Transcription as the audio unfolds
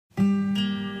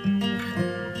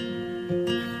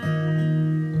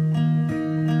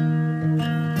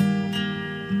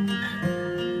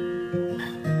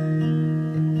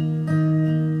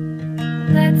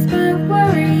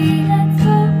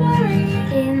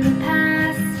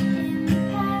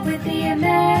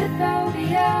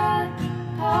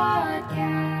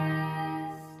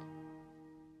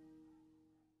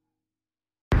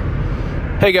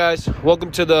Hey guys,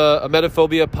 welcome to the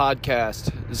Emetophobia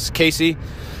podcast. This is Casey.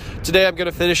 Today I'm going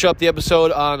to finish up the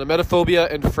episode on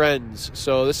emetophobia and friends.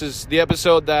 So this is the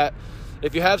episode that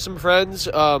if you have some friends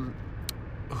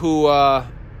who have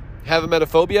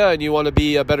emetophobia and you want to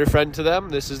be a better friend to them,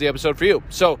 this is the episode for you.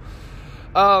 So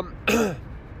I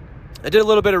did a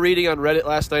little bit of reading on Reddit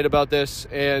last night about this,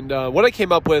 and what I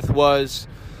came up with was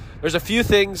there's a few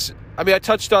things. I mean, I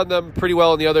touched on them pretty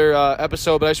well in the other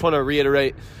episode, but I just want to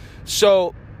reiterate.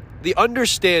 So the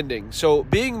understanding, so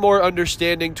being more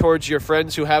understanding towards your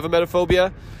friends who have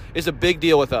emetophobia is a big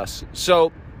deal with us.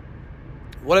 So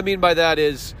what I mean by that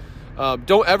is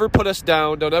don't ever put us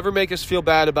down. Don't ever make us feel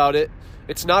bad about it.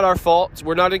 It's not our fault.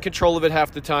 We're not in control of it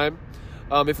half the time.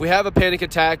 If we have a panic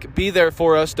attack, be there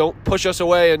for us. Don't push us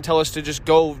away and tell us to just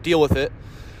go deal with it.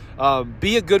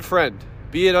 Be a good friend.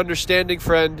 Be an understanding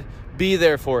friend. Be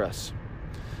there for us.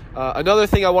 Another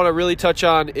thing I want to really touch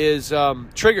on is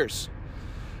triggers.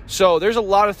 So there's a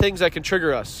lot of things that can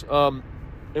trigger us. And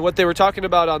what they were talking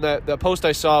about on that post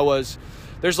I saw was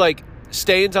there's like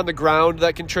stains on the ground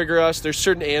that can trigger us. There's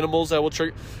certain animals that will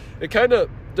trigger. It kind of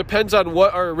depends on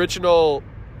what our original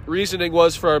reasoning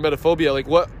was for our emetophobia, like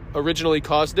what originally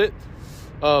caused it.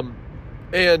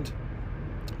 And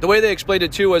the way they explained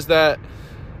it too was that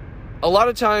a lot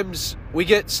of times we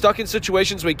get stuck in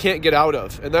situations we can't get out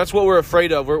of, and that's what we're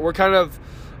afraid of. We're kind of,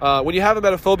 when you have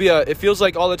emetophobia, it feels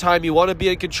like all the time you want to be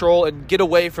in control and get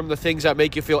away from the things that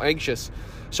make you feel anxious.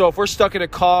 So if we're stuck in a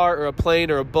car or a plane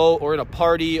or a boat or in a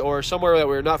party or somewhere that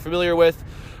we're not familiar with,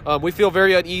 we feel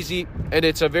very uneasy, and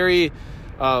it's a very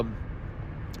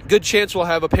good chance we'll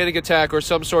have a panic attack or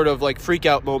some sort of like freak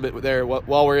out moment there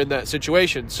while we're in that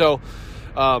situation. So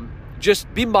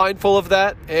just be mindful of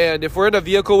that. And if we're in a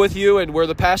vehicle with you and we're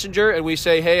the passenger and we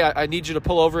say, hey, I need you to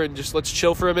pull over and just let's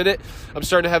chill for a minute. I'm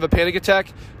starting to have a panic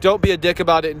attack. Don't be a dick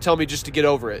about it and tell me just to get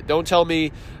over it. Don't tell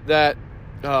me that,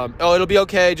 it'll be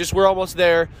okay. Just we're almost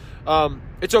there.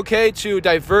 It's okay to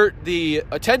divert the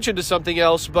attention to something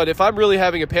else. But if I'm really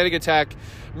having a panic attack,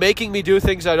 making me do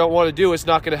things I don't want to do is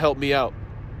not going to help me out.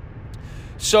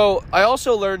 So I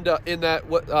also learned in that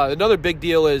another big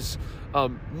deal is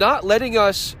not letting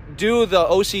us do the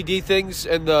OCD things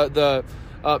and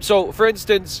so for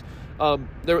instance,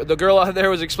 the girl on there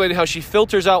was explaining how she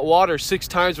filters out water 6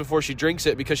 times before she drinks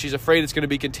it because she's afraid it's going to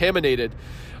be contaminated.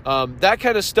 That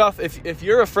kind of stuff, if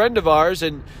you're a friend of ours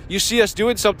and you see us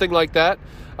doing something like that,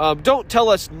 don't tell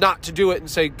us not to do it and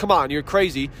say, come on, you're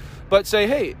crazy, but say,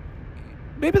 hey,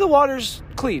 maybe the water's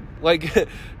clean. Like,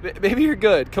 maybe you're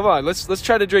good. Come on, let's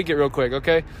try to drink it real quick,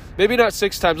 okay? Maybe not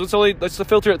 6 times. Let's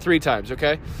filter it 3 times,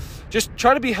 okay? Just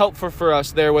try to be helpful for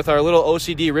us there with our little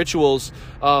OCD rituals,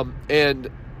 and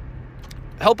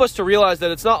help us to realize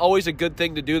that it's not always a good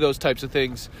thing to do those types of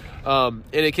things, and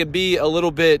it can be a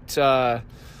little bit.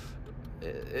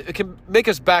 It can make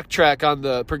us backtrack on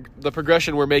the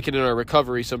progression we're making in our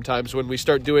recovery sometimes when we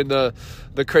start doing the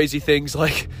crazy things.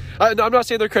 Like, I'm not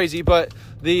saying they're crazy, but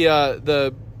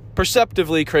the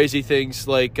perceptively crazy things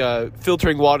like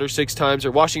filtering water 6 times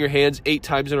or washing your hands 8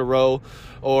 times in a row,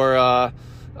 or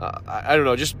I don't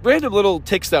know, just random little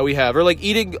tics that we have, or like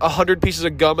eating 100 pieces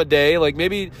of gum a day. Like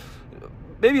maybe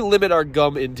limit our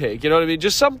gum intake. You know what I mean?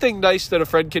 Just something nice that a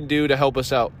friend can do to help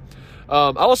us out.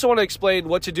 I also want to explain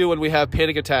what to do when we have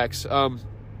panic attacks.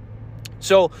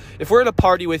 So if we're in a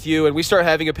party with you and we start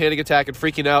having a panic attack and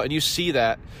freaking out and you see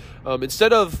that,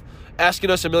 instead of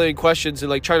asking us a million questions and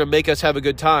like trying to make us have a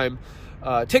good time,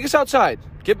 take us outside.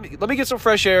 Let me get some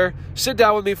fresh air. Sit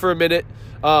down with me for a minute.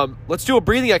 Let's do a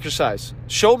breathing exercise.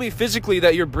 Show me physically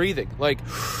that you're breathing. Like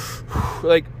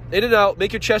in and out.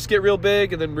 Make your chest get real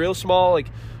big and then real small. Like,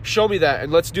 show me that,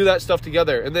 and let's do that stuff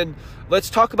together. And then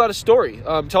let's talk about a story.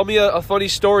 Tell me a funny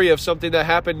story of something that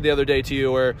happened the other day to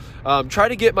you, or try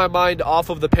to get my mind off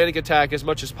of the panic attack as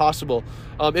much as possible.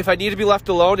 If I need to be left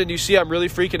alone and you see I'm really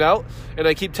freaking out and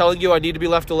I keep telling you I need to be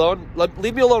left alone,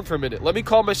 leave me alone for a minute. Let me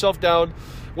calm myself down.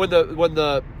 When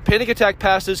the panic attack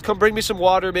passes, come bring me some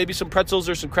water, maybe some pretzels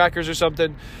or some crackers or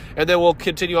something, and then we'll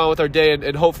continue on with our day,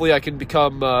 and hopefully I can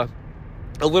become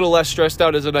a little less stressed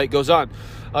out as the night goes on.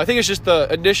 I think it's just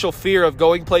the initial fear of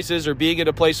going places or being in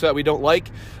a place that we don't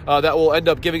like that will end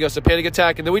up giving us a panic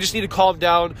attack. And then we just need to calm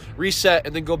down, reset,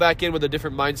 and then go back in with a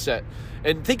different mindset.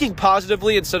 And thinking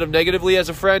positively instead of negatively as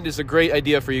a friend is a great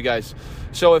idea for you guys.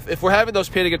 So if we're having those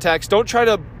panic attacks, don't try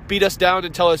to beat us down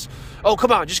and tell us, oh,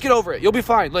 come on, just get over it. You'll be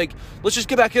fine. Like, let's just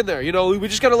get back in there. You know, we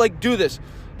just got to like do this.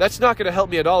 That's not going to help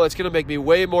me at all. It's going to make me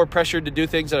way more pressured to do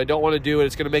things that I don't want to do, and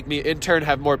it's going to make me in turn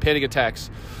have more panic attacks.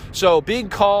 So being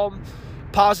calm,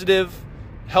 positive,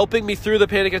 helping me through the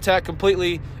panic attack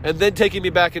completely, and then taking me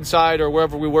back inside or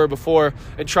wherever we were before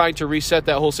and trying to reset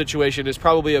that whole situation is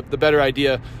probably the better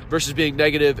idea versus being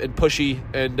negative and pushy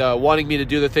and wanting me to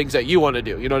do the things that you want to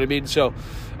do. You know what I mean? So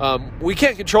we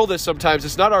can't control this sometimes.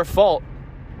 It's not our fault.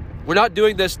 We're not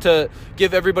doing this to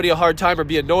give everybody a hard time or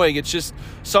be annoying. It's just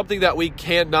something that we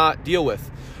cannot deal with.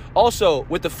 Also,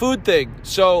 with the food thing,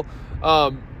 so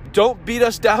don't beat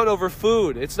us down over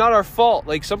food. It's not our fault.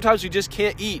 Like, sometimes we just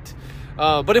can't eat.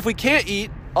 But if we can't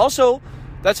eat, also,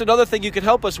 that's another thing you can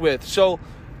help us with. So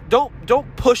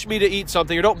don't push me to eat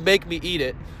something or don't make me eat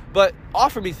it, but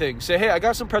offer me things. Say, hey, I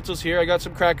got some pretzels here. I got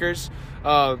some crackers,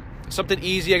 something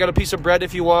easy. I got a piece of bread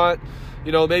if you want.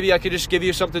 You know, maybe I could just give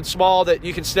you something small that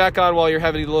you can snack on while you're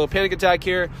having a little panic attack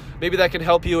here. Maybe that can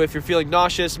help you if you're feeling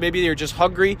nauseous. Maybe you're just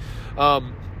hungry.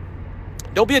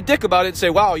 Don't be a dick about it and say,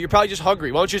 wow, you're probably just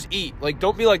hungry. Why don't you just eat? Like,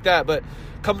 don't be like that, but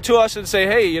come to us and say,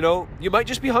 hey, you know, you might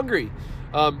just be hungry.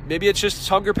 Maybe it's just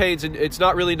hunger pains and it's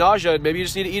not really nausea, and maybe you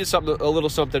just need to eat a little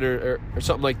something or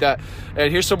something like that.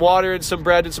 And here's some water and some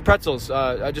bread and some pretzels.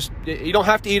 You don't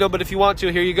have to eat them, but if you want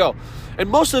to, here you go. And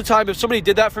most of the time, if somebody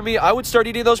did that for me, I would start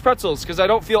eating those pretzels because I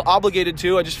don't feel obligated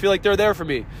to. I just feel like they're there for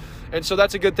me. And so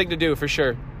that's a good thing to do for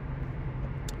sure.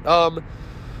 I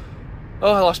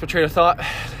lost my train of thought. I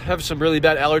have some really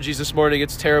bad allergies this morning.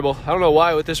 It's terrible. I don't know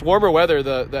why. With this warmer weather,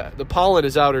 the pollen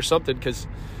is out or something, because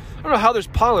I don't know how there's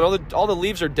pollen. All the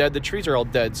leaves are dead. The trees are all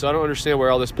dead. So I don't understand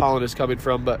where all this pollen is coming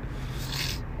from. But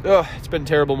it's been a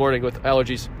terrible morning with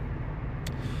allergies.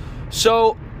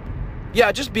 So,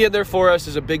 yeah, just being there for us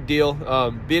is a big deal.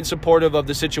 Being supportive of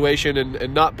the situation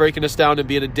and not breaking us down and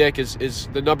being a dick is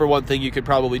the number one thing you could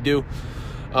probably do.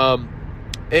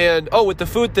 And with the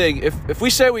food thing, if we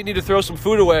say we need to throw some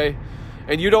food away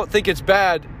and you don't think it's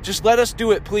bad, just let us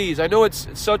do it, please. I know it's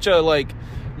such a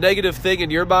negative thing in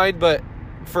your mind, but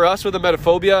for us with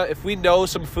emetophobia, if we know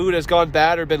some food has gone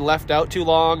bad or been left out too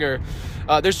long, or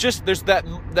there's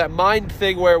that mind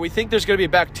thing where we think there's going to be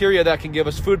bacteria that can give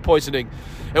us food poisoning,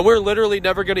 and we're literally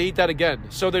never going to eat that again.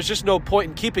 So there's just no point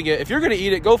in keeping it. If you're going to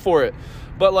eat it, go for it.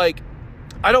 But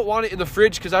I don't want it in the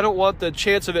fridge because I don't want the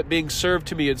chance of it being served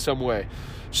to me in some way.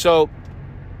 So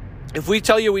if we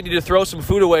tell you we need to throw some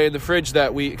food away in the fridge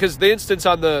because the instance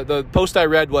on the post I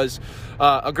read was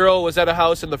a girl was at a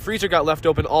house and the freezer got left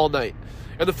open all night.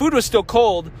 And the food was still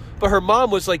cold, but her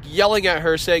mom was yelling at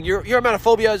her saying, your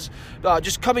emetophobia is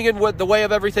just coming in with the way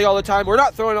of everything all the time. We're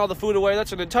not throwing all the food away.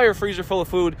 That's an entire freezer full of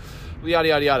food, yada,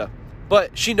 yada, yada.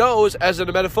 But she knows as an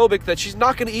emetophobic that she's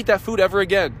not going to eat that food ever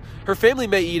again. Her family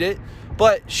may eat it,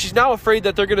 but she's now afraid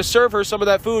that they're going to serve her some of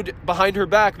that food behind her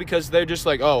back because they're just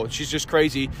she's just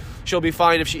crazy. She'll be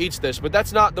fine if she eats this. But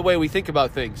that's not the way we think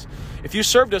about things. If you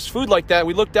served us food like that,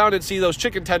 we look down and see those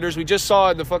chicken tenders we just saw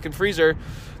in the fucking freezer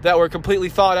that were completely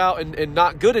thawed out and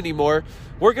not good anymore,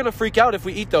 we're going to freak out if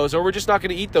we eat those, or we're just not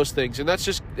going to eat those things. And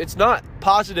it's not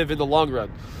positive in the long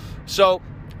run. So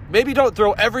maybe don't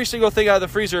throw every single thing out of the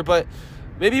freezer, but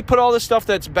maybe put all the stuff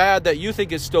that's bad that you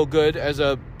think is still good as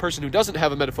a person who doesn't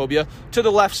have emetophobia to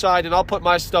the left side, and I'll put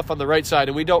my stuff on the right side,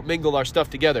 and we don't mingle our stuff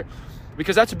together,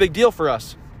 because that's a big deal for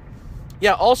us.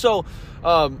 Yeah, also,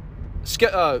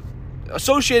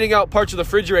 associating out parts of the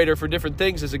refrigerator for different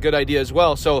things is a good idea as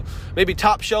well. So maybe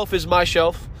top shelf is my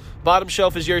shelf, bottom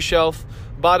shelf is your shelf,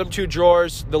 bottom two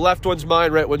drawers, the left one's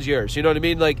mine, right one's yours. You know what I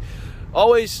mean?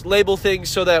 Always label things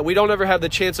so that we don't ever have the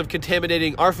chance of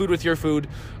contaminating our food with your food.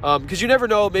 Because you never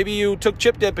know, maybe you took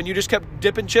chip dip and you just kept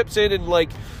dipping chips in and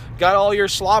got all your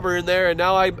slobber in there, and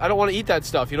now I don't want to eat that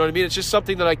stuff. You know what I mean? It's just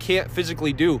something that I can't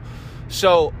physically do.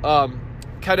 So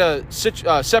kind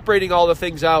of separating all the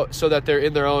things out so that they're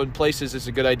in their own places is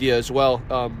a good idea as well,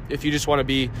 if you just want to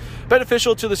be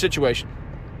beneficial to the situation.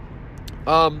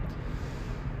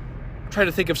 Trying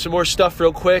to think of some more stuff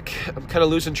real quick. I'm kind of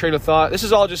losing train of thought. This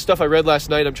is all just stuff I read last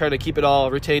night. I'm trying to keep it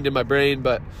all retained in my brain,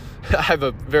 but I have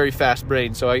a very fast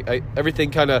brain, so I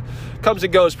everything kind of comes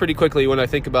and goes pretty quickly when I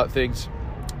think about things.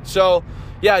 So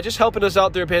yeah, just helping us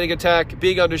out through a panic attack,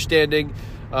 being understanding,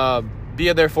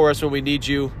 being there for us when we need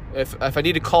you. If I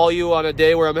need to call you on a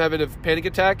day where I'm having a panic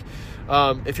attack,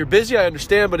 if you're busy, I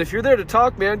understand, but if you're there to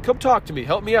talk, man, come talk to me.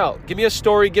 Help me out. Give me a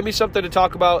story. Give me something to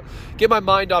talk about. Get my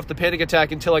mind off the panic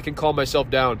attack until I can calm myself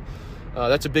down.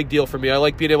 That's a big deal for me. I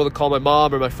like being able to call my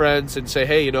mom or my friends and say,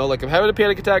 hey, I'm having a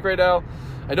panic attack right now.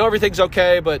 I know everything's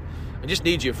okay, but I just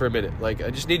need you for a minute.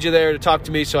 I just need you there to talk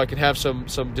to me so I can have some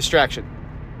distraction.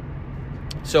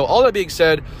 So all that being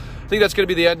said, I think that's going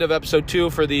to be the end of episode 2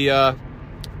 for the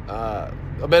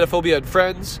Emetophobia and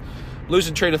Friends. I'm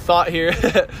losing train of thought here.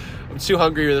 I'm too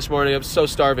hungry this morning. I'm so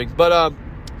starving. But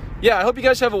yeah, I hope you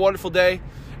guys have a wonderful day.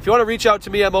 If you want to reach out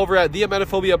to me, I'm over at the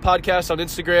Emetophobia Podcast on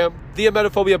Instagram, the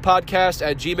Emetophobia Podcast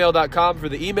at gmail.com for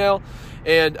the email,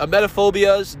 and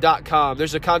emetophobias.com.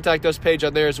 There's a contact us page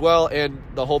on there as well, and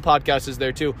the whole podcast is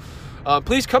there too.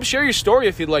 Please come share your story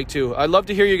if you'd like to. I'd love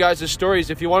to hear you guys' stories.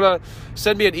 If you want to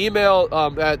send me an email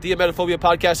at the Emetophobia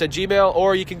Podcast at gmail,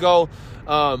 or you can go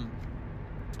on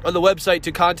the website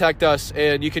to contact us,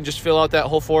 and you can just fill out that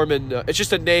whole form, and it's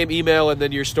just a name, email, and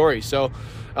then your story. So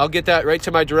I'll get that right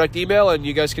to my direct email, and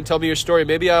you guys can tell me your story.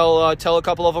 Maybe I'll tell a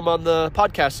couple of them on the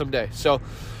podcast someday. So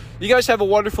you guys have a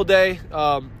wonderful day.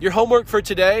 Your homework for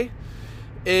today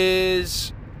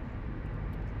is...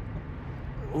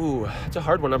 Ooh, it's a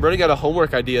hard one. I'm running out of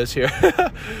homework ideas here.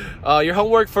 Your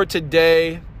homework for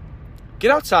today,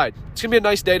 get outside. It's going to be a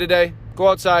nice day today. Go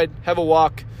outside, have a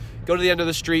walk, go to the end of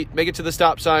the street, make it to the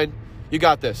stop sign. You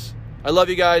got this. I love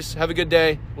you guys. Have a good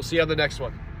day. We'll see you on the next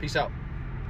one. Peace out.